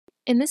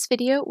In this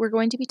video, we're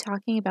going to be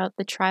talking about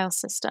the trial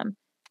system.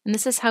 And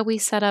this is how we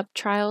set up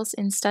trials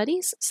in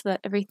studies so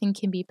that everything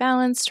can be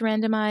balanced,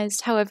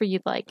 randomized, however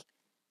you'd like.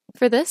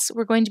 For this,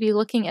 we're going to be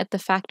looking at the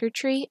factor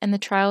tree and the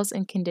trials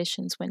and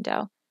conditions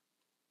window.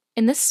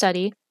 In this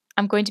study,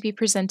 I'm going to be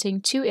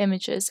presenting two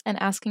images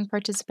and asking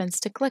participants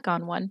to click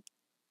on one.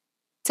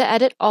 To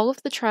edit all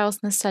of the trials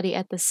in the study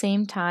at the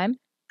same time,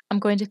 I'm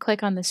going to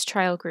click on this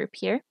trial group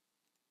here,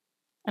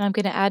 and I'm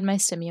going to add my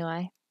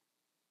stimuli.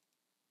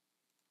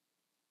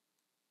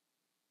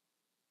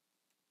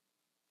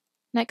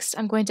 Next,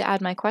 I'm going to add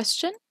my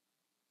question.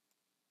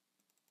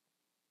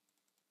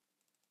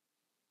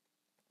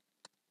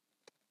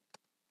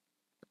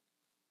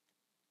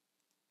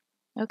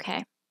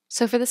 Okay,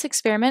 so for this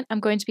experiment, I'm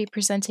going to be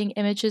presenting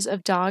images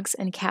of dogs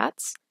and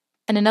cats,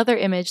 and another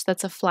image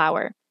that's a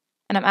flower,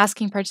 and I'm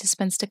asking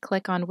participants to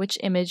click on which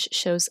image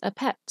shows a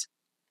pet.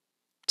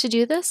 To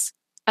do this,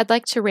 I'd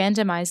like to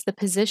randomize the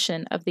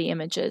position of the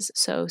images,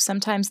 so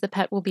sometimes the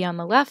pet will be on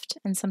the left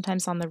and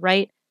sometimes on the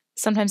right,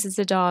 sometimes it's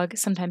a dog,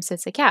 sometimes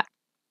it's a cat.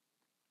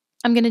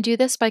 I'm going to do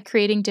this by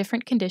creating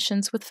different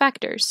conditions with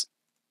factors.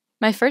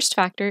 My first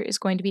factor is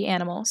going to be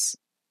animals.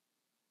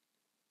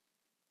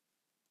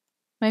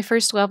 My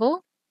first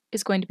level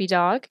is going to be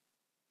dog,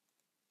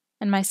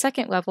 and my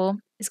second level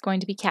is going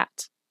to be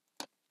cat.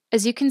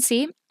 As you can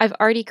see, I've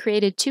already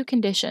created two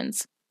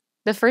conditions.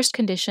 The first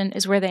condition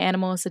is where the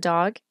animal is a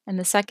dog, and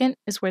the second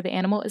is where the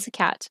animal is a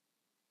cat.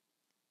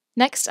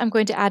 Next, I'm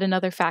going to add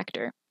another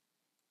factor,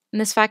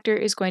 and this factor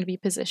is going to be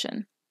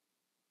position.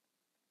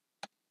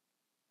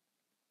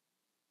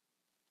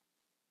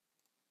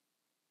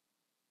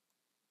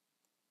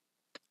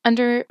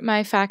 Under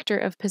my factor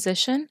of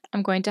position,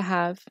 I'm going to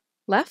have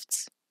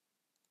left,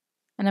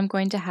 and I'm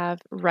going to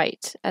have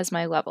right as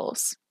my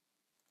levels.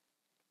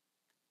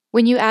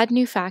 When you add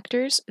new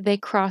factors, they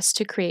cross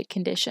to create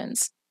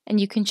conditions, and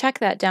you can check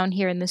that down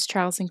here in this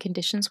Trials and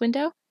Conditions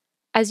window.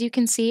 As you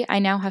can see, I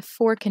now have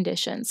 4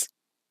 conditions.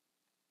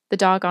 The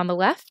dog on the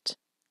left,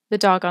 the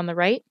dog on the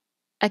right,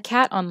 a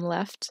cat on the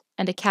left,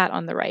 and a cat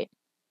on the right.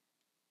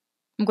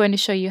 I'm going to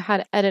show you how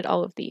to edit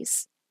all of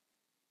these.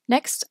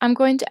 Next, I'm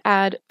going to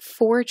add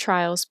 4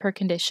 trials per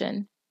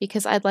condition,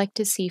 because I'd like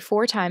to see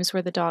 4 times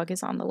where the dog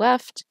is on the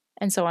left,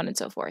 and so on and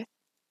so forth.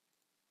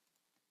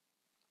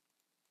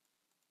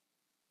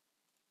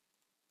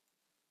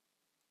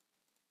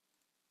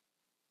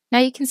 Now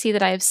you can see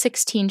that I have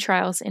 16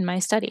 trials in my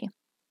study.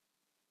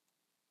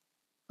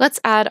 Let's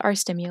add our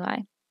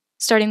stimuli,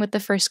 starting with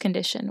the first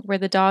condition, where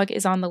the dog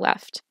is on the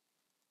left.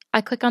 I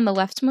click on the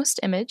leftmost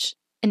image,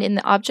 and in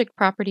the Object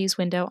Properties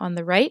window on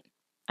the right,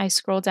 I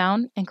scroll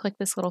down and click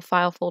this little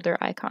file folder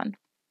icon.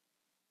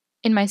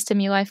 In my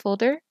stimuli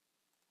folder,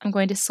 I'm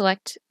going to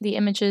select the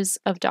images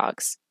of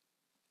dogs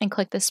and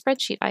click the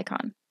spreadsheet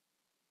icon.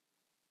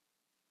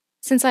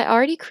 Since I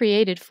already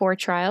created 4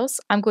 trials,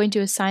 I'm going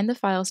to assign the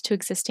files to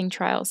existing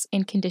trials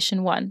in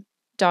condition 1,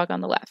 dog on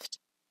the left.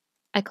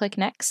 I click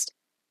Next.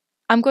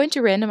 I'm going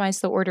to randomize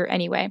the order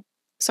anyway,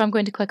 so I'm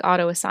going to click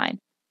Auto Assign.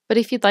 But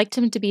if you'd like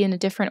them to be in a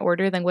different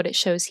order than what it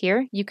shows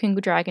here, you can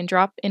drag and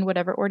drop in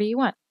whatever order you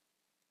want.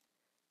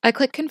 I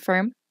click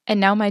Confirm, and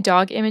now my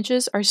dog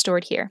images are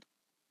stored here.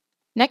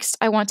 Next,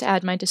 I want to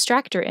add my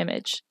distractor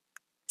image.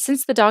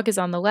 Since the dog is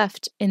on the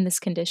left in this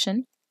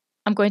condition,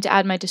 I'm going to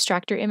add my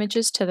distractor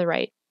images to the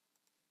right.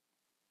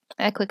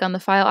 I click on the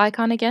file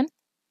icon again,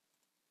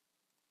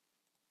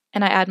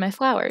 and I add my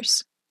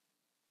flowers.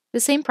 The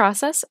same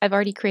process, I've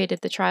already created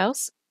the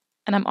trials,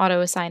 and I'm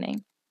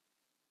auto-assigning.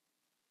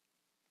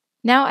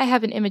 Now I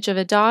have an image of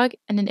a dog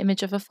and an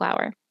image of a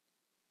flower.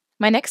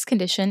 My next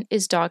condition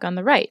is dog on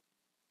the right.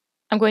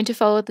 I'm going to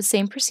follow the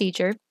same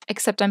procedure,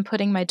 except I'm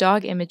putting my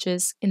dog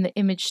images in the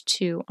image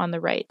 2 on the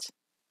right.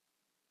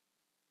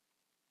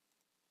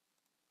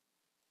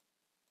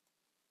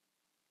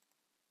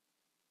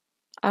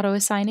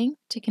 Auto-assigning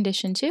to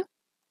condition 2,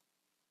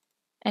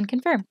 and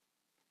confirm.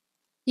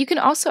 You can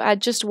also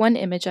add just one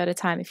image at a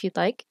time if you'd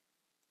like.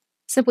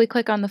 Simply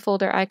click on the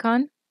folder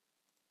icon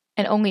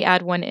and only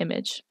add one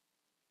image.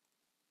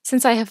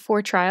 Since I have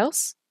 4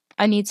 trials,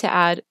 I need to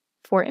add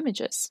 4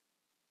 images.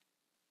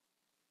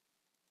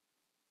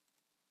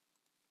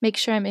 Make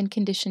sure I'm in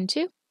condition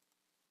 2,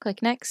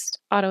 click Next,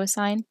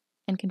 auto-assign,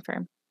 and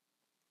confirm.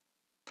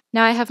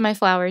 Now I have my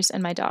flowers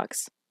and my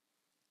dogs.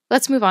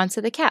 Let's move on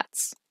to the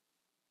cats.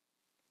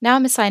 Now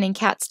I'm assigning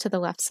cats to the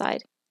left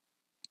side.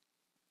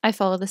 I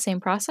follow the same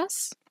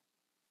process.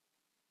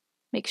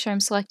 Make sure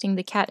I'm selecting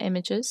the cat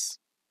images.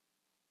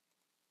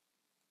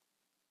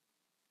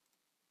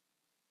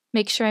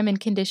 Make sure I'm in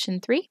condition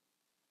 3,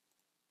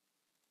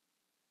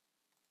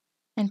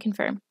 and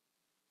confirm.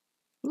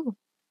 Ooh.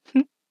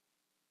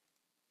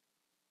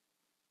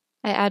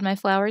 I add my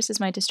flowers as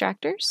my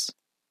distractors.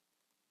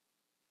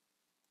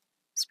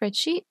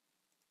 Spreadsheet.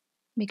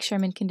 Make sure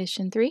I'm in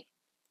condition 3,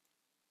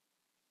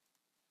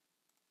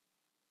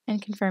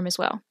 and confirm as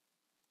well.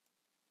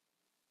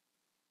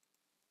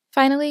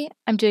 Finally,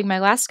 I'm doing my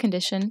last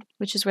condition,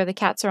 which is where the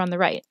cats are on the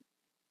right.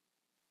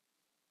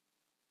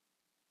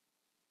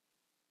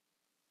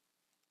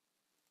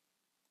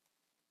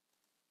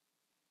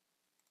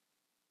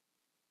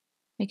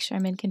 Make sure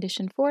I'm in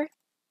condition 4.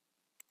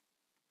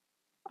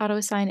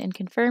 Auto-assign and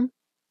confirm.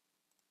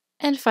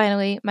 And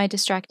finally, my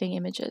distracting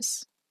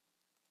images.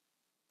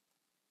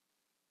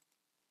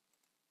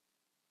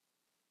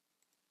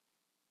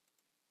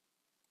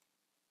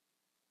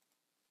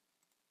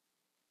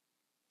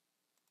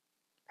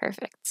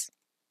 Perfect.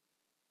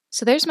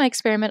 So there's my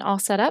experiment all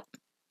set up.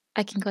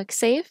 I can click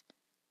Save.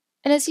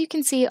 And as you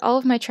can see, all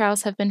of my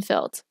trials have been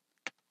filled.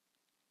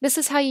 This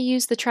is how you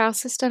use the trial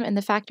system and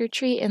the factor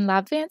tree in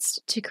Labvanced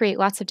to create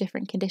lots of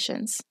different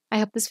conditions. I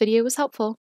hope this video was helpful.